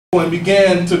and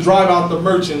began to drive out the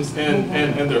merchants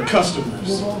and their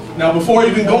customers. Now, before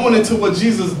even going into what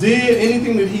Jesus did,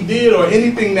 anything that he did or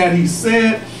anything that he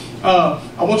said, I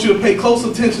want you to pay close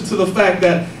attention to the fact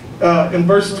that in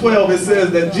verse 12 it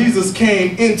says that Jesus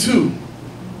came into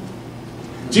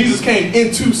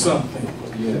something.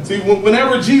 Yeah. See,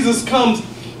 whenever Jesus comes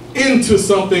into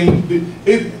something,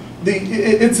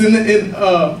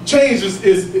 change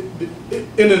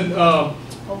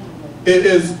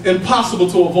is impossible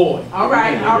to avoid. All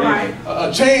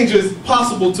right. Change is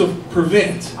possible to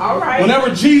prevent. All right.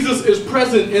 Whenever Jesus is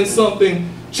present in something,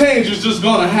 change is just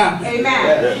going to happen.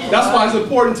 Amen. That's why it's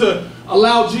important to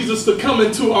allow Jesus to come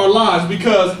into our lives,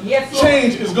 because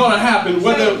change is going to happen,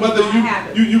 whether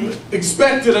you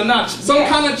expect it or not. Some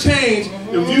kind of change,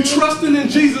 if you're trusting in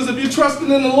Jesus, if you're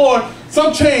trusting in the Lord,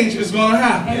 some change is going to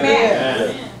happen.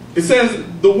 Amen. It says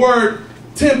the word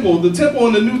temple. The temple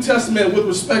in the New Testament, with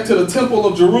respect to the temple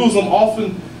of Jerusalem,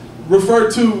 often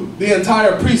referred to the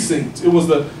entire precinct. It was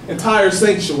the entire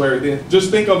sanctuary. Just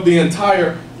think of the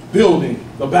entire building,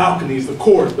 the balconies, the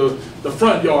court, the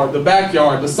front yard, the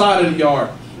backyard, the side of the yard.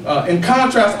 In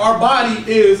contrast, our body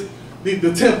is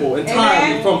the temple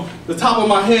entirely. Amen. From the top of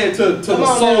my head to the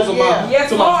soles of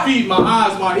my feet, my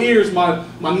eyes, my ears, my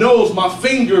nose, my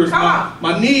fingers,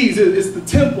 my knees. It's the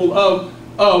temple of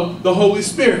the Holy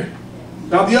Spirit.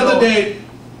 Now, the other day,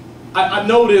 I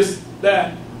noticed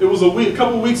that it was a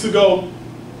couple of weeks ago,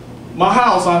 my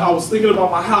house, I was thinking about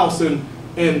my house, and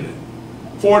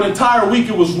for an entire week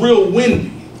it was real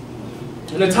windy.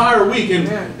 An entire week, and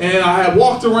I had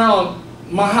walked around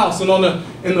my house, and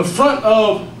in the front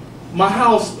of my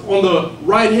house on the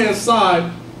right-hand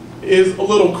side is a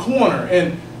little corner,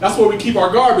 and that's where we keep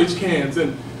our garbage cans.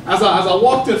 And as I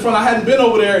walked in front, I hadn't been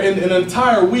over there in an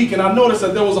entire week, and I noticed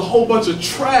that there was a whole bunch of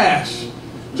trash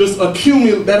just had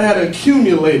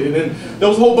accumulated, and there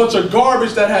was a whole bunch of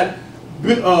garbage that had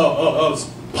been,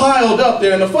 piled up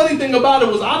there. And the funny thing about it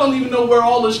was, I don't even know where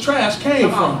all this trash came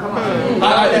from. It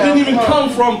didn't even come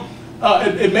from,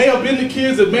 it may have been the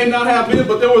kids, it may not have been,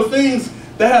 but there were things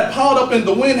that had piled up, and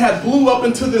the wind had blew up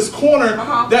into this corner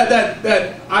that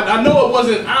I know it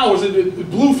wasn't ours. It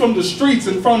blew from the streets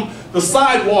and from the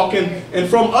sidewalk and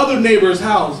from other neighbors'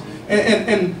 houses.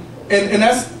 And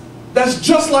that's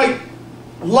just like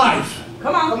life.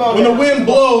 Come on. When the wind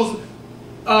blows,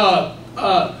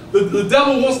 the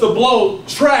devil wants to blow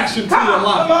trash into your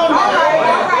life.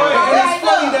 And it's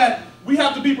funny that we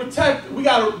have to be protected. We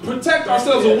got to protect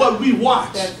ourselves of what we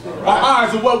watch, our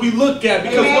eyes, of what we look at,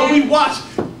 because what we watch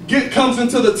comes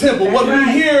into the temple. What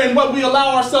we hear and what we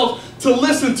allow ourselves to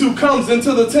listen to comes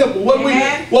into the temple. What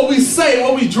we say,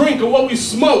 what we drink, or what we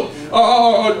smoke,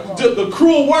 or the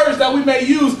cruel words that we may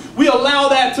use, we allow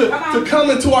that to come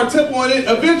into our temple. And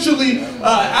eventually,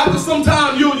 after some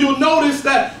time, you'll notice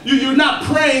that you're not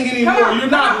praying anymore. You're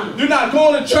not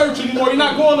going to church anymore. You're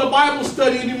not going to Bible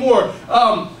study anymore.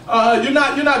 You're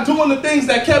not doing the things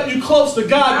that kept you close to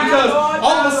God, because all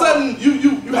of a sudden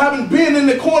you haven't been in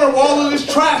the corner where all of this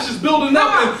trash is building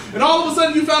up, and all of a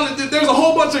sudden you found that there's a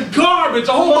whole bunch of garbage,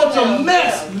 a whole bunch of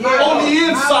mess on the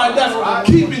inside that's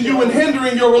keeping you and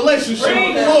hindering your relationship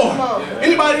with the Lord.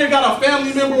 Anybody here got a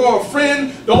family member or a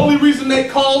friend, the only reason they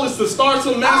call is to start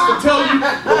some mess, to tell you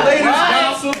the latest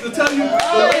gossip, to tell you the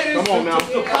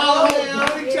latest, to follow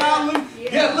the child.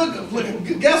 Yeah, look,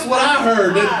 guess what I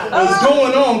heard that was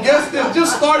going on? Guess they're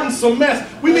just starting some mess.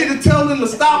 We need to tell them to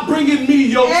stop bringing me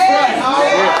your trash.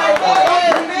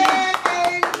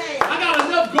 I got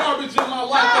enough garbage in my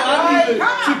life that I need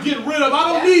to get rid of.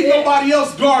 I don't need nobody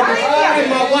else's garbage in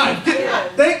my life.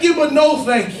 Thank you, but no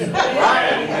thank you.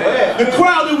 The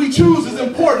crowd that we choose is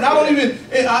important. I don't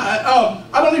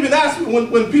even ask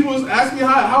when people ask me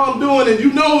how I'm doing, and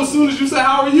you know, as soon as you say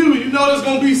how are you, you know there's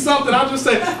going to be something. I just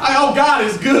say, oh, God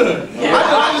is good.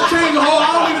 I just change the whole.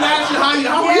 I don't even ask you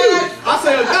how are you. I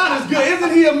say, oh, God is good.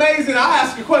 Isn't He amazing? I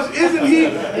ask you a question. Isn't He?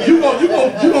 You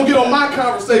gonna get on my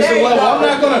conversation level. I'm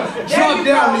not gonna drop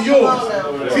down to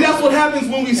yours. See, that's what happens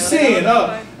when we sin.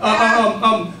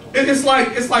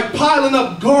 It's like piling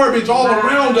up garbage all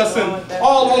around us and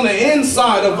all on the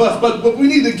inside of us, but we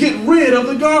need to get rid of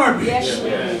the garbage.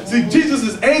 See, Jesus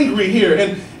is angry here,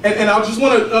 and I just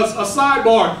want a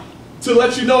sidebar to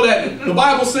let you know that the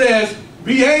Bible says,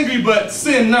 be angry, but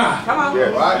sin not. Come on.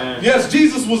 Yes,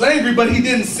 Jesus was angry, but He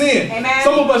didn't sin. Amen.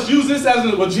 Some of us use this as,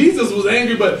 well, Jesus was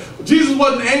angry, but Jesus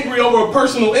wasn't angry over a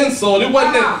personal insult. It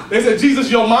wasn't that they said,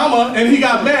 Jesus, your mama, and He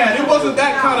got mad. It wasn't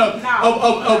that kind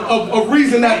of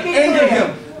reason that angered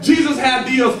Him. Jesus had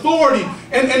the authority.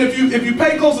 And if you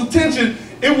pay close attention,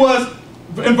 it was,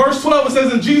 in verse 12, it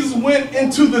says, and Jesus went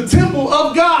into the temple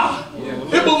of God.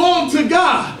 It belonged to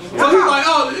God. So He's like,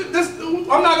 oh,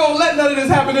 I'm not going to let none of this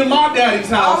happen in my daddy's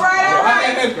house. All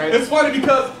right. And it's funny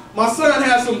because my son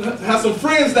has some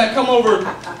friends that come over,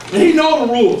 and he knows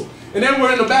the rules. And then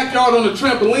we're in the backyard on the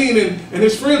trampoline, and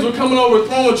his friends were coming over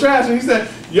throwing trash, and he said,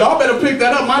 y'all better pick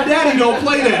that up. My daddy don't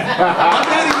play that. My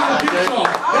daddy gonna get y'all.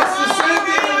 That's the same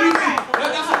thing that we need.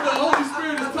 That's what the Holy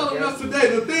Spirit is telling us today.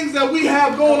 The things that we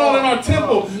have going on in our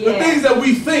temple, the things that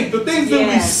we think, the things that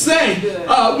we say,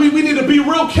 we need to be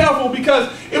real careful because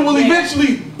it will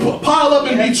eventually pile up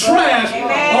and be trash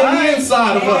on the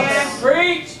inside of us.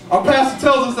 Preach. Our pastor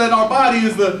tells us that our body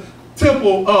is the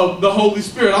temple of the Holy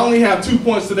Spirit. I only have 2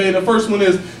 points today. The first one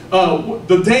is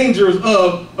the dangers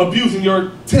of abusing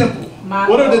your temple.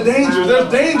 What are the dangers? There's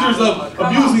dangers of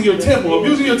abusing your temple.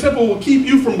 Abusing your temple will keep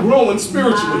you from growing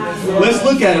spiritually. Let's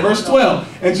look at it. Verse 12.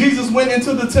 And Jesus went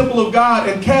into the temple of God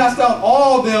and cast out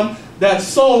all them that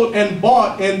sold and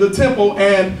bought in the temple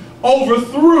and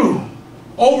overthrew.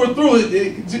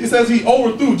 It says he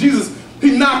overthrew. Jesus,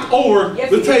 he knocked over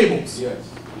the tables.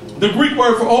 The Greek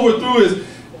word for overthrew is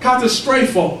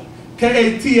katastrepho.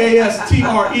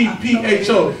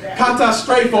 K-A-T-A-S-T-R-E-P-H-O.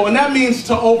 Katastrepho. And that means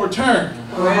to overturn.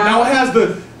 Now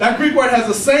that Greek word has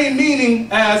the same meaning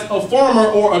as a farmer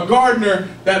or a gardener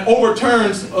that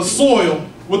overturns a soil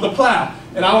with a plow.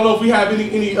 And I don't know if we have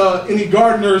any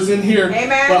gardeners in here.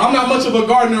 Amen. But I'm not much of a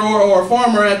gardener or a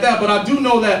farmer at that. But I do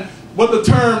know that what the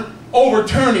term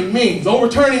overturning means.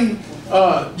 Overturning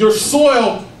your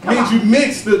soil means you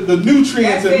mix the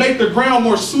nutrients and make the ground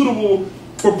more suitable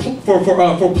for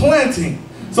planting.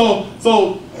 So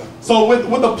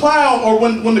with the plow, or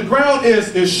when the ground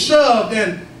is shoved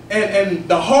and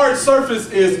the hard surface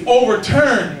is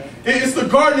overturned, it's the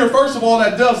gardener first of all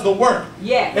that does the work.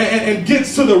 And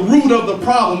gets to the root of the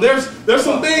problem. There's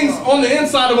some things on the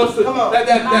inside of us that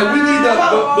we need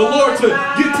the Lord to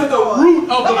get to the root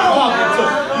of the problem. So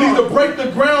we need to break the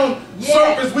ground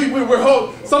surface.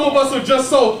 Some of us are just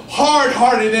so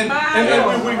hard-hearted and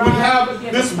we have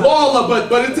this wall up,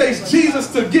 but it takes Jesus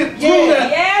to get through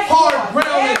that hard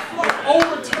ground and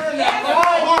overturn that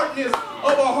hardness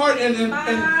of our heart and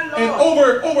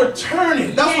overturn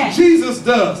it. That's what Jesus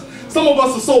does. Some of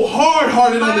us are so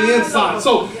hard-hearted on the inside,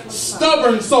 so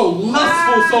stubborn, so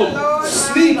lustful, so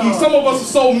sneaky. Some of us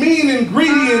are so mean and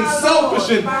greedy and selfish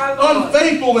and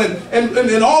unfaithful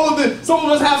and all of this. Some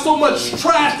of us have so much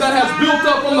trash that has built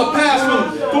up from the past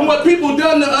from what people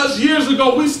done to us years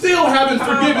ago. We still haven't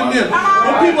forgiven them.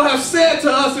 What people have said to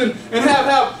us and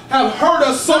have hurt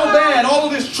us so bad. All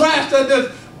of this trash that does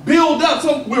build up.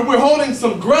 We're holding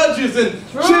some grudges and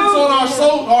chips on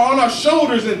our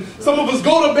shoulders, and some of us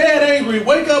go to bed angry,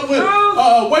 wake up with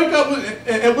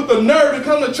the nerve to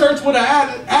come to church with an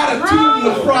attitude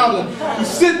of problem. You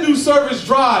sit through service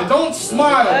dry, don't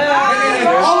smile, and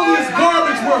all of this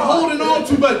garbage we're holding on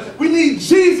to, but we need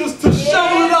Jesus to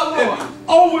shovel it up and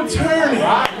overturn it.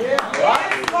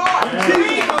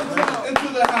 Jesus comes into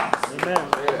the house.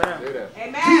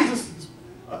 Amen. Jesus.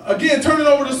 Again, turning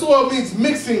over the soil means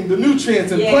mixing the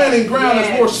nutrients and planting ground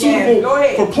that's more suitable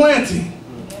for planting.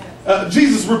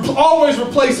 Jesus always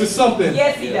replaces something.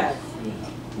 Yes, he does.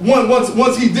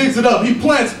 Once he digs it up, he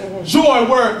plants joy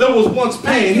where there was once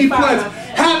pain. He plants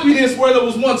happiness where there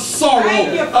was once sorrow.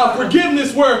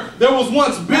 Forgiveness where there was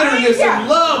once bitterness. And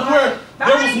love where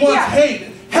there was once hate.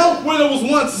 Health where there was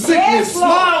once sickness.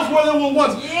 Smiles where there were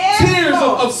once tears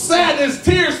of sadness,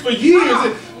 tears for years.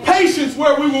 And patience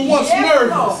where we were once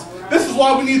nervous. This is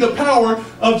why we need the power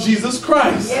of Jesus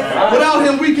Christ. Without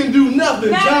him we can do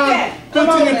nothing. John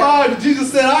 15:5,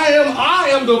 Jesus said, I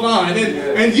am the vine,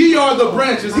 and ye are the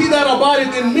branches. He that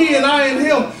abideth in me and I in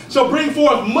him shall bring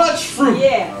forth much fruit.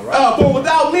 For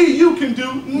without me you can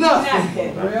do nothing.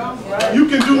 You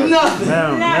can do nothing.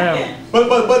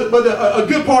 But a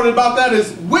good part about that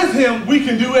is with him we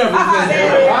can do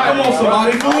everything. Come on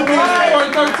somebody. Philippians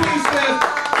 4:13 says,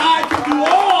 I can do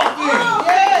all things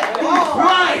through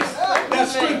Christ that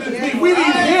strengthens me. We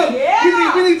need him.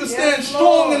 We need to stand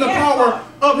strong in the power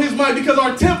of his might, because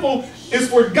our temple is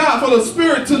for God, for the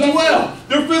Spirit to dwell.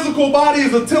 Your physical body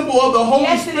is a temple of the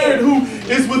Holy Spirit who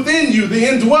is within you. The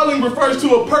indwelling refers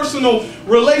to a personal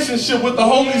relationship with the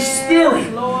Holy Spirit.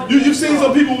 You've seen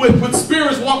some people with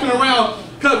spirits walking around.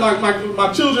 My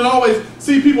children always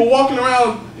see people walking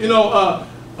around,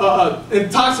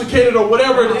 intoxicated or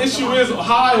whatever the issue is,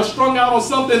 high or strung out on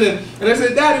something, and they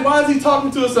say, Daddy, why is he talking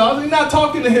to himself? He's not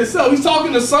talking to himself. He's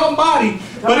talking to somebody,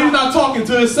 but he's not talking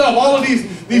to himself. All of these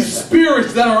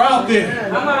spirits that are out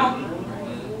there.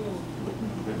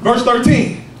 Verse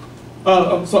 13.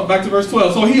 Back to verse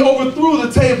 12. So he overthrew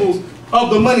the tables of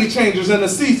the money changers and the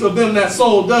seats of them that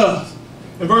sold doves.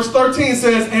 And verse 13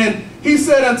 says, and he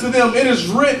said unto them, it is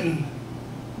written,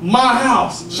 my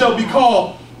house shall be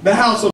called the house of